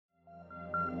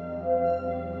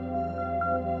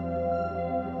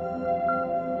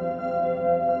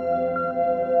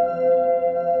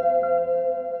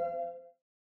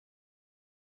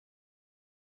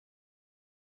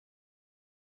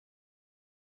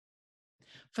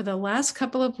For the last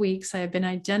couple of weeks, I have been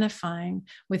identifying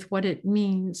with what it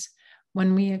means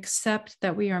when we accept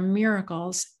that we are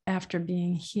miracles after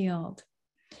being healed.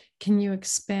 Can you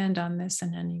expand on this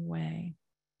in any way?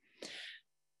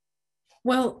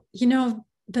 Well,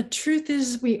 the truth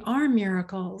is we are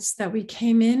miracles, that we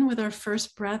came in with our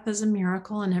first breath as a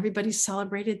miracle, and everybody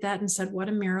celebrated that and said, what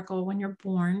a miracle when you're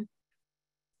born.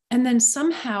 And then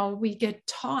somehow we get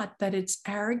taught that it's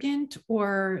arrogant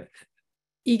or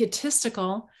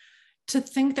egotistical to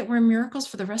think that we're miracles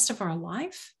for the rest of our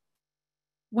life.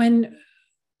 When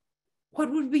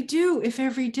what would we do if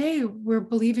every day we're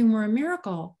believing we're a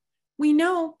miracle? We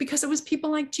know, because it was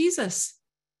people like Jesus.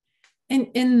 And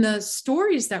in the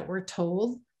stories that we're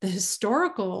told, the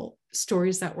historical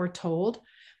stories that we're told,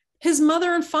 his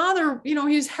mother and father,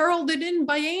 he's heralded in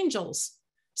by angels.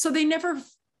 So they never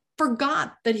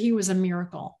forgot that he was a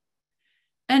miracle.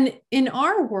 And in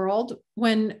our world,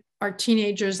 when our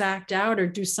teenagers act out or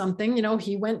do something,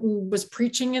 he went and was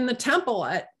preaching in the temple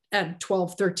at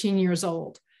 12, 13 years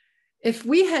old. If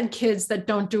we had kids that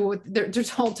don't do what they're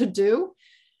told to do,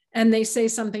 and they say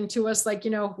something to us like,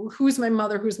 who's my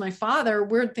mother, who's my father,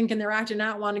 we're thinking they're acting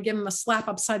out, want to give them a slap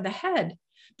upside the head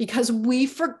because we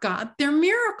forgot their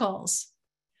miracles.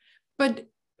 But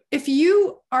if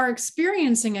you are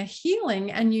experiencing a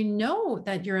healing and you know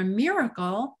that you're a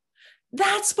miracle,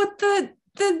 that's what the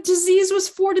disease was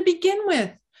for to begin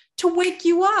with, to wake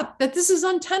you up that this is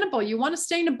untenable. You want to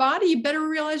stay in a body, you better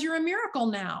realize you're a miracle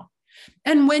now.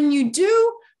 And when you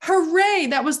do, hooray,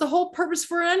 that was the whole purpose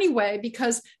for it anyway,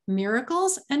 because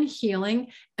miracles and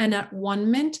healing and at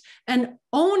one-ment and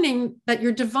owning that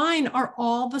you're divine are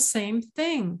all the same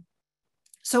thing.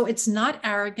 So it's not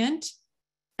arrogant,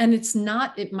 and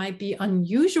it might be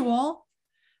unusual.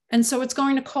 And so it's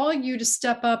going to call you to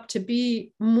step up to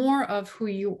be more of who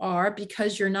you are,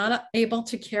 because you're not able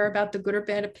to care about the good or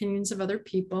bad opinions of other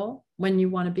people when you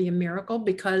want to be a miracle,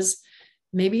 because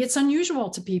maybe it's unusual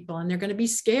to people and they're going to be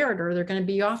scared, or they're going to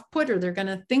be off-put, or they're going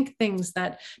to think things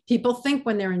that people think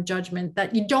when they're in judgment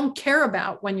that you don't care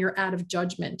about when you're out of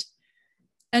judgment.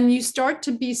 And you start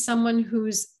to be someone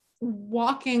who's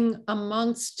walking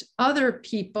amongst other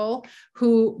people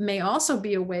who may also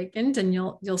be awakened, and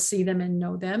you'll see them and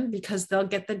know them, because they'll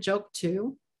get the joke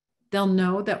too. They'll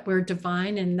know that we're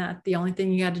divine and that the only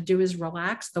thing you got to do is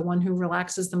relax. The one who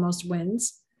relaxes the most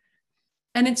wins.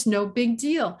 And it's no big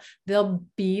deal. They'll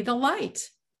be the light,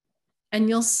 and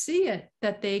you'll see it,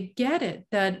 that they get it,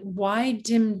 that why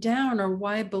dim down or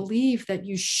why believe that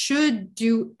you should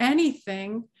do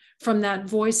anything from that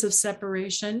voice of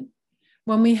separation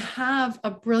when we have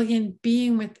a brilliant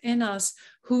being within us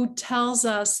who tells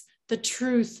us the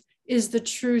truth is the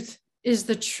truth is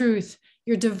the truth.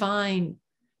 You're divine.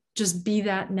 Just be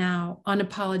that now,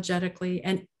 unapologetically,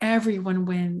 and everyone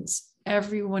wins.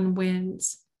 Everyone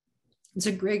wins. It's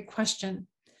a great question.